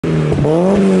What's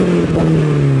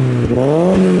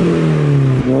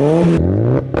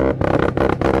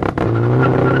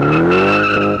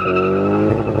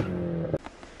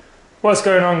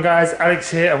going on, guys? Alex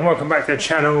here and welcome back to the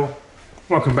channel.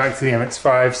 Welcome back to the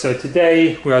MX5. So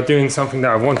today we are doing something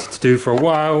that I've wanted to do for a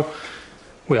while.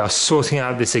 We are sorting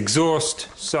out this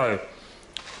exhaust. So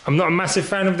I'm not a massive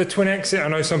fan of the twin exit. I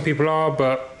know some people are,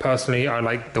 but personally I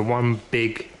like the one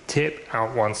big tip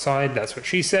out one side. That's what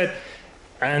she said.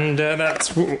 And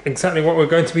that's exactly what we're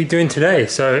going to be doing today.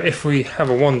 So if we have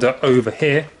a wander over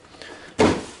here,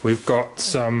 we've got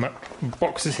some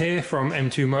boxes here from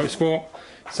M2 Motorsport.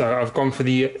 So I've gone for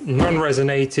the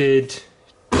non-resonated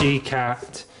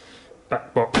decat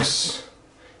backbox.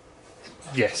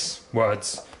 Yes,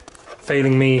 words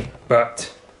failing me,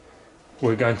 but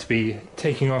we're going to be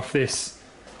taking off this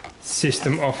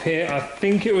system off here. I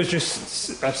think it was just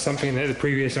something that the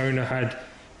previous owner had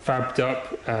fabbed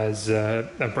up as,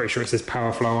 I'm pretty sure it says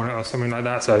power flow on it or something like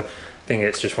that. So I think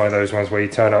it's just one of those ones where you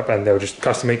turn up and they'll just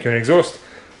custom make you an exhaust.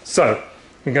 So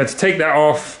I'm going to take that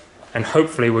off, and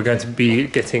hopefully we're going to be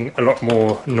getting a lot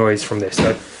more noise from this.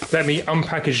 So let me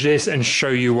unpackage this and show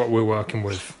you what we're working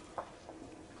with.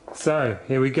 So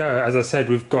here we go. As I said,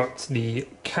 we've got the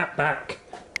catback,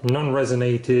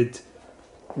 non-resonated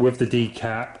with the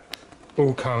decat,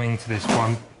 all coming to this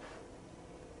one.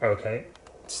 Okay,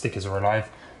 stickers are alive.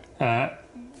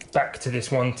 Back to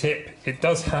this one tip. It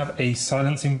does have a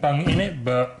silencing bung in it,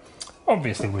 but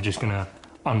obviously we're just gonna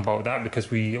unbolt that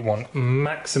because we want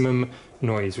maximum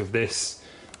noise with this.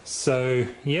 So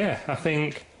yeah, I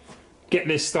think get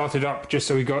this started up just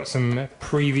so we got some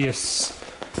previous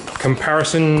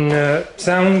comparison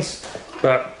sounds,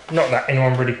 but not that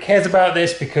anyone really cares about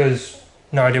this because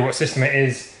no idea what system it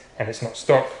is and it's not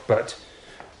stock, but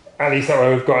at least that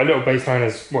way we've got a little bass line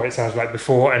as what it sounds like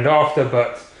before and after,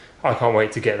 but I can't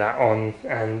wait to get that on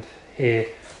and hear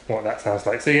what that sounds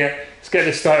like. So yeah, let's get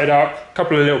this started up, a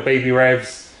couple of little baby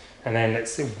revs, and then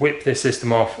let's whip this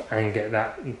system off and get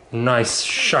that nice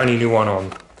shiny new one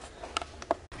on.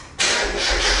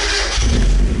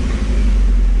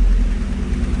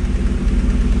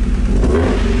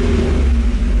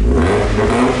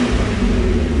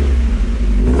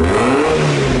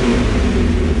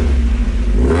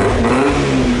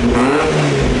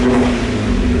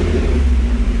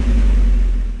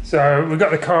 So we've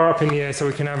got the car up in the air so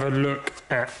we can have a look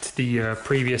at the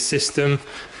previous system.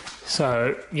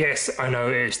 So yes, I know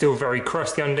it's still very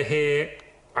crusty under here.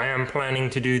 I am planning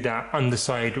to do that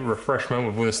underside refreshment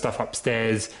with all the stuff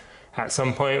upstairs at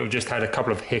some point. We've just had a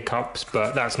couple of hiccups,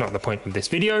 but that's not the point of this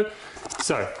video.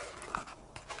 So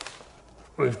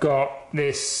we've got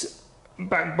this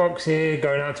back box here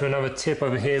going out to another tip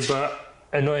over here, but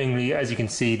annoyingly, as you can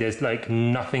see, there's like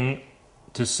nothing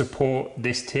to support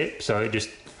this tip, so it just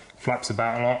flaps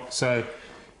about a lot. So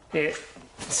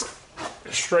it's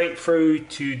straight through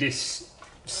to this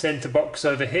center box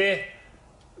over here,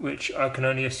 which I can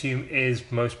only assume is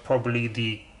most probably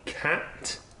the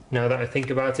cat. Now that I think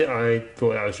about it, I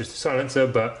thought that was just a silencer,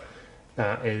 but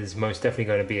that is most definitely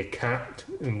going to be a cat,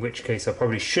 in which case I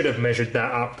probably should have measured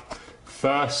that up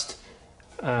first.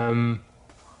 Oh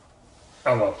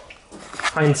well,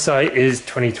 hindsight is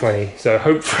 2020, so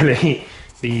hopefully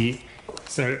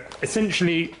so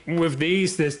essentially with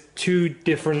these there's two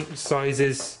different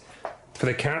sizes for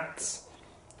the cats.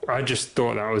 I just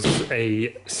thought that was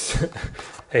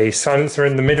a silencer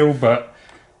in the middle, but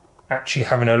actually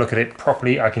having a look at it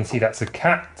properly, I can see that's a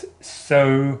cat.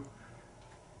 So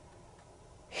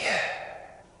yeah,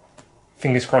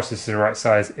 fingers crossed this is the right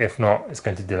size. If not, it's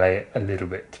going to delay it a little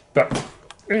bit. But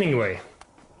anyway,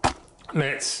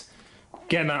 let's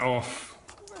get that off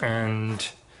and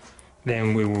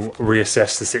then we will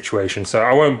reassess the situation. So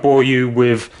I won't bore you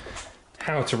with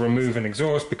how to remove an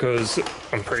exhaust because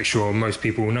I'm pretty sure most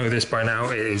people will know this by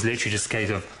now. It is literally just a case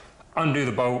of undo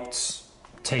the bolts,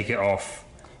 take it off,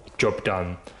 job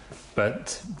done.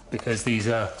 But because these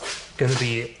are going to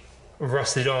be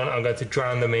rusted on, I'm going to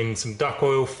drown them in some duck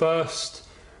oil first,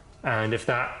 and if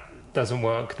that doesn't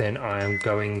work then I am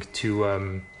going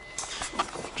to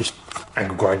just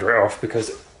angle grinder it off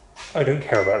because I don't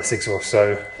care about this exhaust.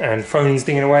 So, and phone's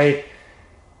dinging away.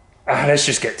 Let's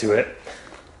just get to it.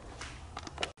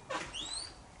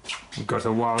 We've got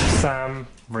a wild Sam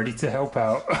ready to help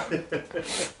out.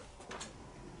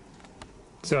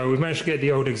 So we've managed to get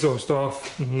the old exhaust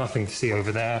off, nothing to see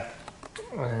over there.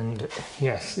 And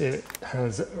yes, it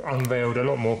has unveiled a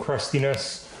lot more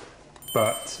crustiness,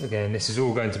 but again, this is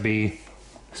all going to be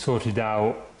sorted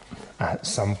out at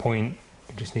some point.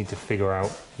 We just need to figure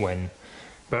out when.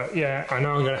 But yeah, I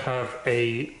know I'm going to have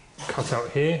a cutout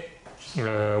here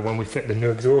when we fit the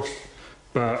new exhaust,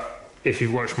 but if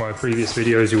you've watched my previous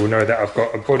videos, you will know that I've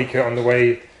got a body kit on the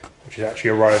way, which is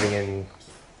actually arriving in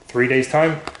 3 days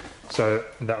time, so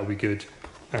that'll be good,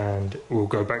 and we'll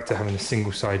go back to having a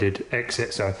single-sided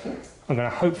exit. So I'm going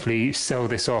to hopefully sell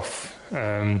this off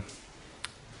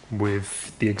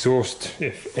with the exhaust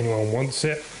if anyone wants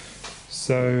it.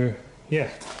 So yeah,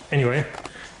 anyway,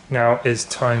 now it's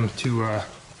time to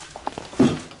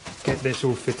get this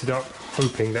all fitted up,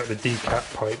 hoping that the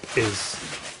decat pipe is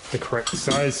the correct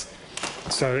size.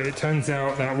 So it turns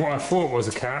out that what I thought was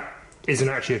a cat isn't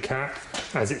actually a cat,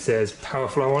 as it says power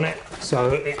flow on it.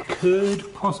 So it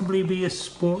could possibly be a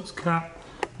sports cat,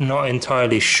 not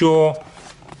entirely sure,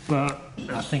 but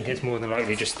I think it's more than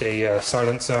likely just a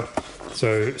silencer.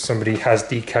 So somebody has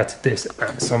decatted this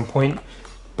at some point,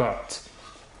 but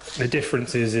the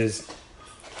difference is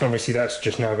obviously that's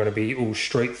just now going to be all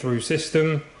straight through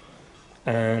system,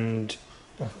 and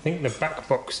I think the back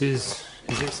box is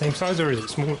it the same size or is it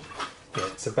small? Yeah,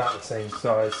 it's about the same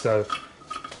size, so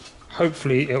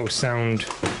hopefully it will sound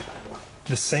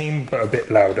the same but a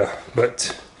bit louder.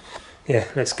 But yeah,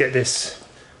 let's get this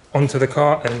onto the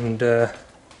car and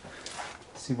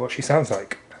see what she sounds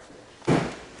like.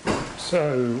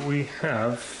 So we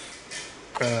have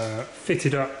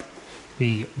fitted up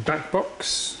the back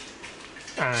box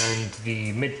and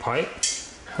the mid pipe.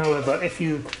 However, if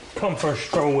you come for a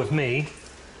stroll with me,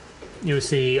 you'll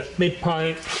see mid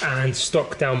pipe and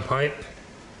stock down pipe.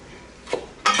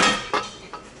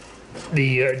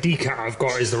 The decat I've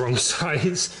got is the wrong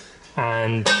size,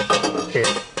 and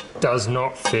it does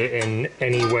not fit in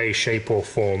any way, shape or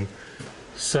form.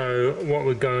 So what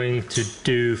we're going to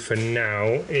do for now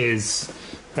is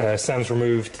Sam's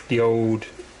removed the old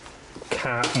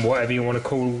cap, whatever you want to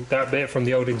call that bit, from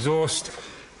the old exhaust,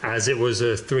 as it was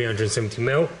a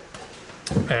 370mm,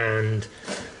 and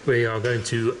we are going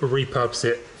to repurpose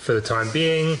it for the time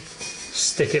being,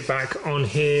 stick it back on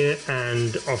here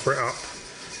and offer it up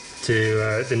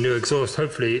to the new exhaust.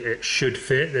 Hopefully it should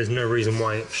fit, there's no reason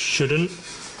why it shouldn't,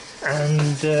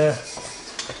 and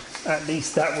at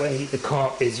least that way the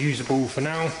car is usable for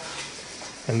now.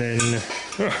 And then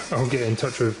I'll get in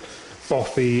touch with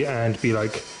Boffy and be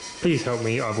like, please help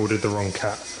me, I've ordered the wrong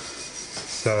cat.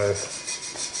 So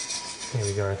here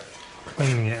we go,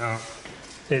 cleaning it up.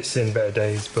 It's seen better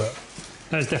days, but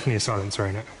that's definitely a silencer,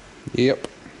 ain't it? Yep.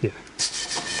 Yeah.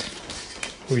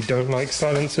 We don't like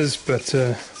silencers, but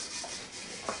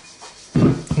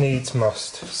needs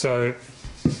must. So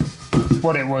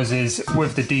what it was is,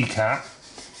 with the decat,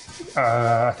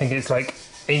 I think it's like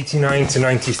 89 to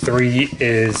 93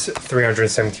 is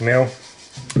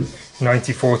 370mm,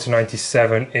 94 to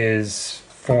 97 is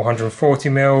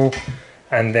 440mm,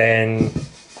 and then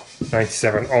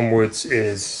 97 onwards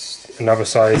is another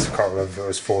size. I can't remember if it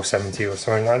was 470 or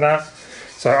something like that.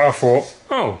 So I thought,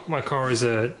 oh, my car is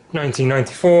a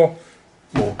 1994,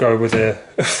 we'll go with a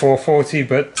 440,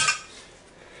 but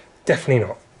definitely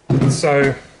not.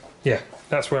 So yeah,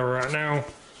 that's where we're at now.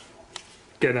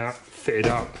 Get that fitted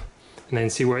up and then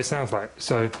see what it sounds like.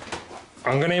 So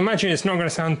I'm going to imagine it's not going to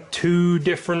sound too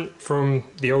different from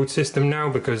the old system now,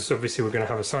 because obviously we're going to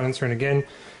have a silencer in again.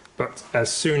 But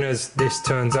as soon as this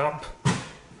turns up,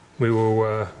 we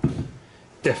will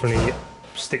definitely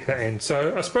stick that in.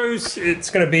 So I suppose it's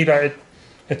going to be like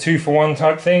a 2-for-1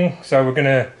 type thing. So we're going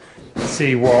to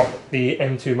see what the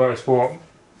M2 Motorsport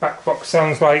back box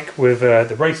sounds like with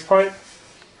the race pipe,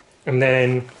 and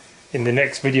then in the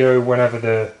next video, whenever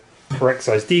the correct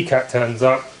size decat turns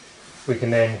up, we can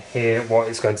then hear what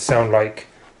it's going to sound like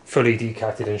fully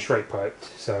decatted and straight piped.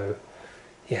 So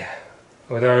yeah,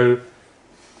 although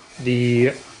the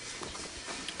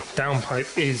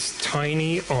downpipe is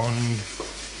tiny on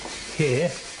here,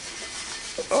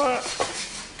 there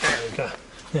we go.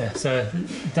 Yeah, so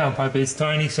downpipe is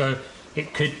tiny, so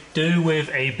it could do with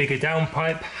a bigger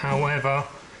downpipe. However,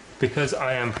 because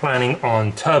I am planning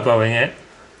on turboing it,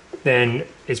 then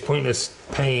it's pointless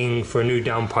paying for a new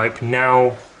downpipe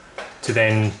now to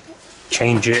then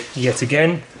change it yet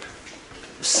again.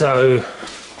 So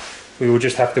we will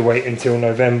just have to wait until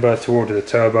November to order the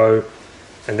turbo,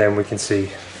 and then we can see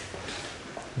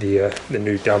the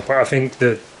new downpipe. I think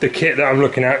the kit that I'm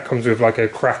looking at comes with like a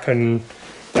Kraken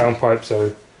downpipe,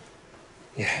 so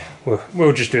yeah,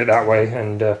 we'll just do it that way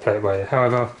and play it by ear.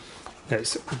 However,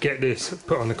 let's get this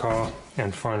put on the car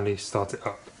and finally start it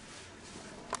up.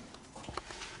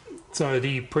 So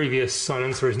the previous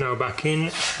silencer is now back in,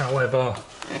 however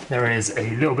there is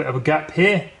a little bit of a gap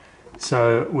here,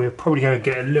 so we're probably going to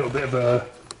get a little bit of a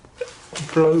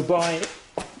blow by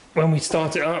when we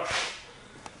start it up,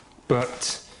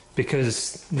 but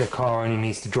because the car only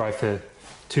needs to drive for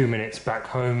 2 minutes back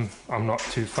home. I'm not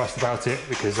too fussed about it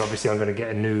because obviously I'm going to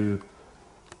get a new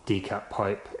decat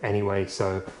pipe anyway,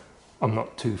 so I'm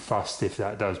not too fussed if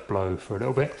that does blow for a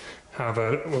little bit.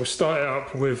 However, we'll start it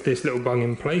up with this little bung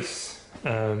in place,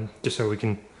 just so we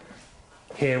can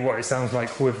hear what it sounds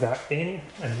like with that in,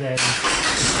 and then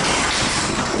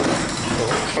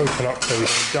we'll open up so we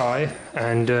don't die,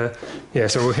 and yeah,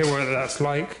 so we'll hear what that's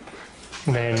like,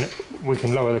 and then we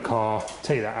can lower the car,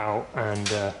 take that out,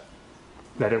 and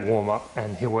let it warm up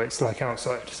and hear what it's like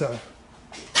outside. So go.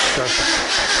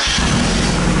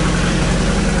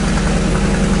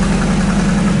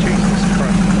 Jesus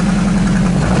Christ.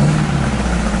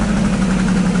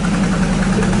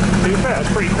 To be fair,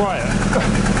 it's pretty quiet.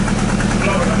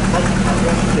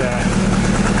 Yeah.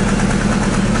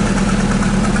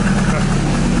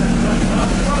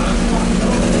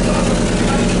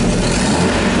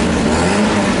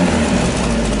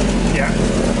 Yeah,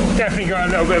 definitely got a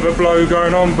little bit of a blow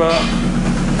going on, but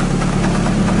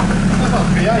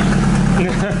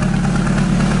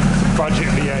budget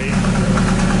V8.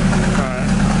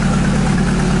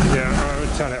 Yeah, I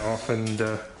would turn it off and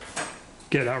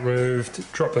get that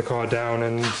removed, drop the car down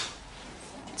and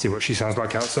see what she sounds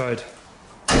like outside.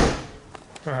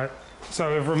 Alright,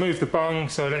 so I've removed the bung,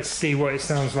 so let's see what it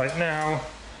sounds like now.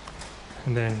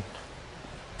 And then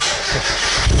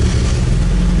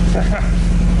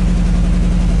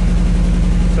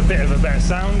it's a bit of a better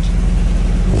sound.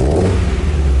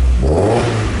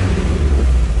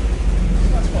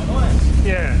 That's quite nice.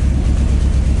 Yeah.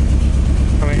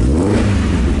 I mean,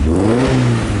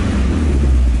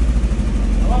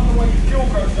 I love the way your fuel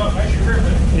goes up as you rev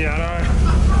it. yeah, I know.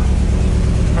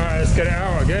 Alright, let's get it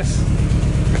out, I guess.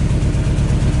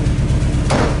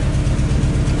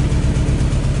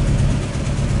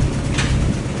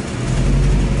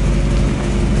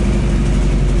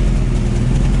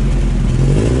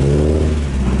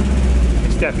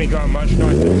 Definitely got a much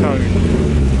nicer tone.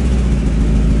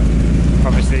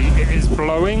 Obviously it is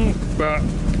blowing, but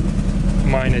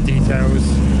minor details.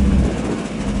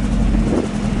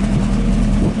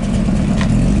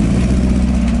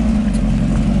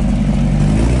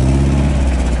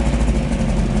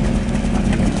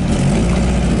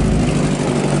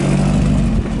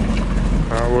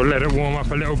 We'll let it warm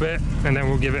up a little bit and then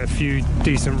we'll give it a few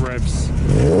decent revs.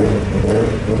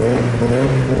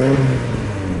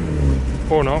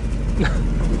 Or not.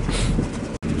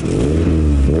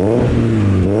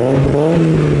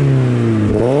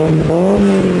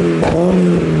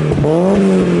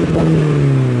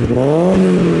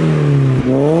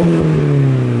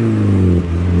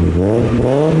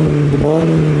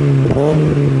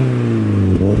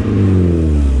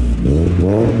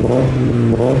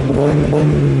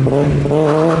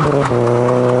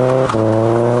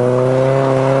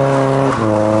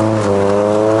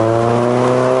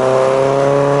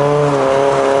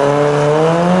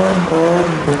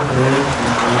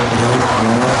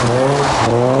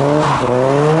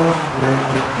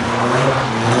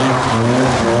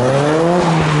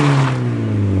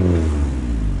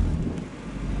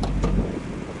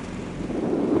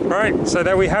 Right, so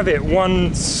there we have it,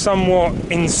 one somewhat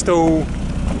install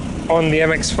on the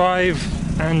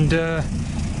MX5, and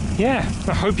yeah,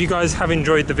 I hope you guys have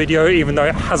enjoyed the video, even though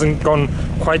it hasn't gone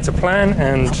quite to plan,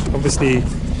 and obviously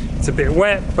it's a bit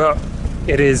wet, but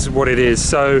it is what it is.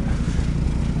 So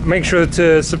make sure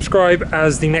to subscribe,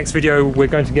 as the next video we're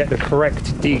going to get the correct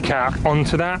decat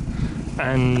onto that,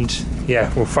 and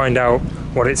yeah, we'll find out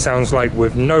what it sounds like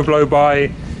with no blow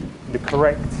by, the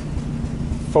correct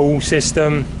full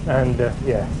system, and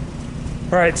yeah.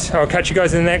 Right, I'll catch you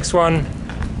guys in the next one,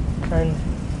 and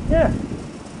yeah,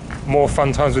 more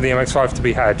fun times with the MX5 to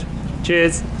be had.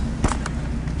 Cheers.